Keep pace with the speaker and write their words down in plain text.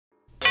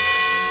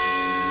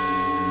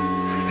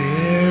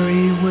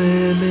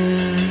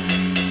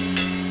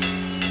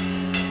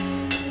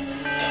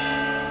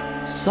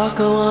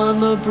suckle on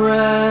the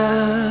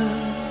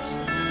breasts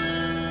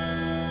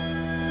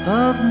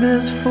of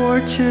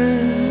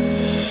misfortune.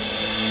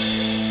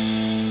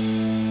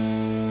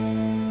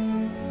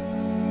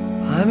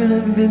 I'm an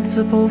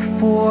invincible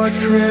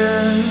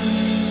fortress.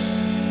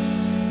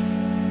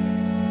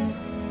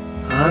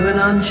 I'm an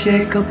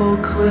unshakable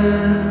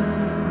cliff.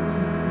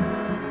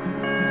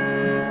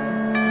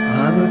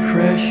 I'm a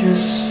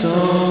precious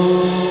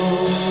stone.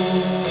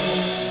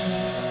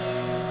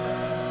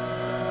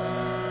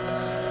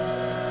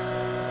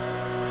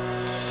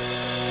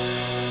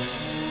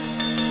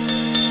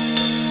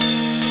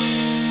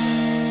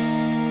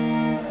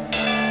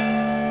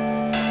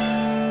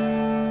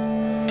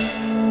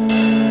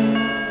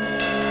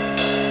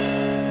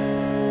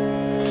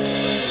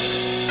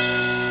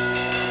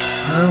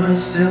 I'm a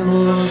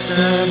symbol of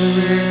seven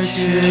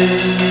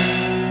riches.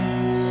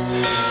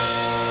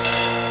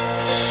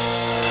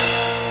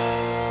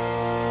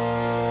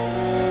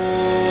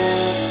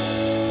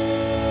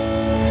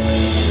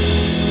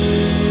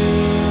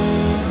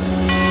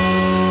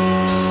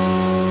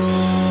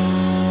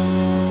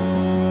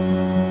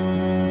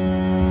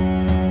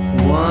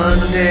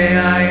 One day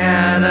I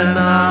had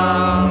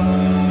enough.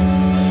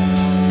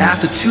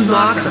 After 2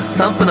 knocks, a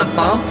thump and a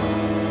bump,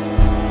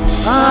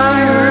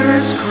 I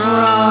heard its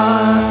cry.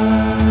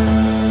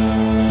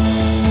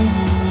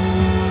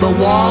 The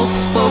walls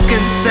spoke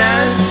and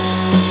said,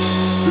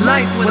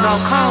 life without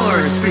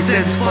collars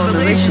presents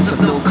formulations of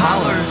no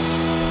collars.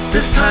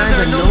 This time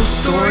there are no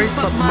stories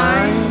but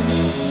mine.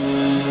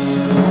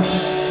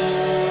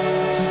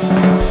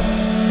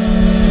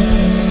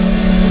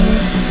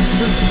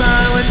 The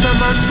silence I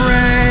must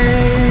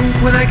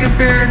break when I can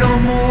bear no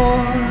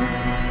more.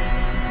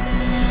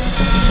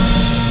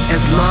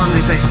 As long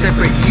as I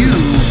separate you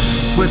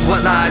with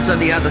what lies on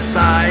the other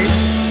side.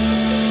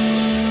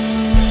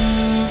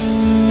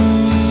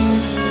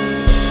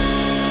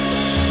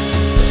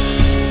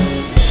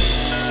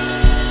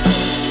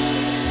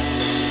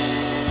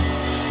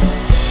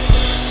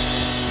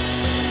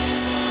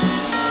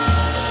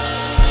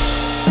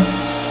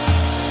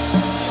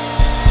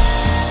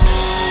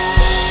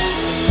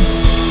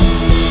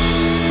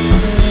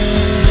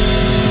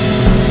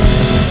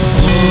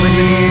 Over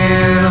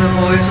here, the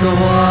voice of the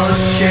wall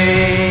is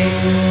changed.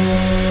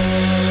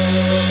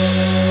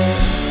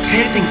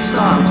 Panting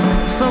stops,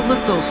 so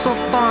little, so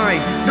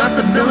fine, not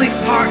the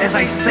millionth part as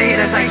I say it,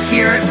 as I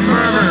hear it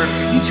murmur,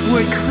 each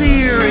word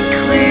clear and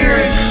clear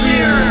and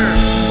clearer.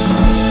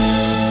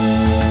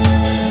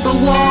 The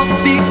wall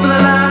speaks for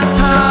the last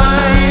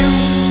time.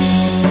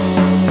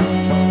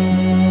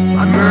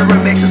 A murmur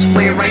makes its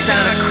way right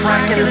down a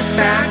crack in his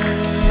back.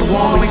 The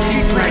wall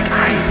retreats like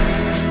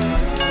ice.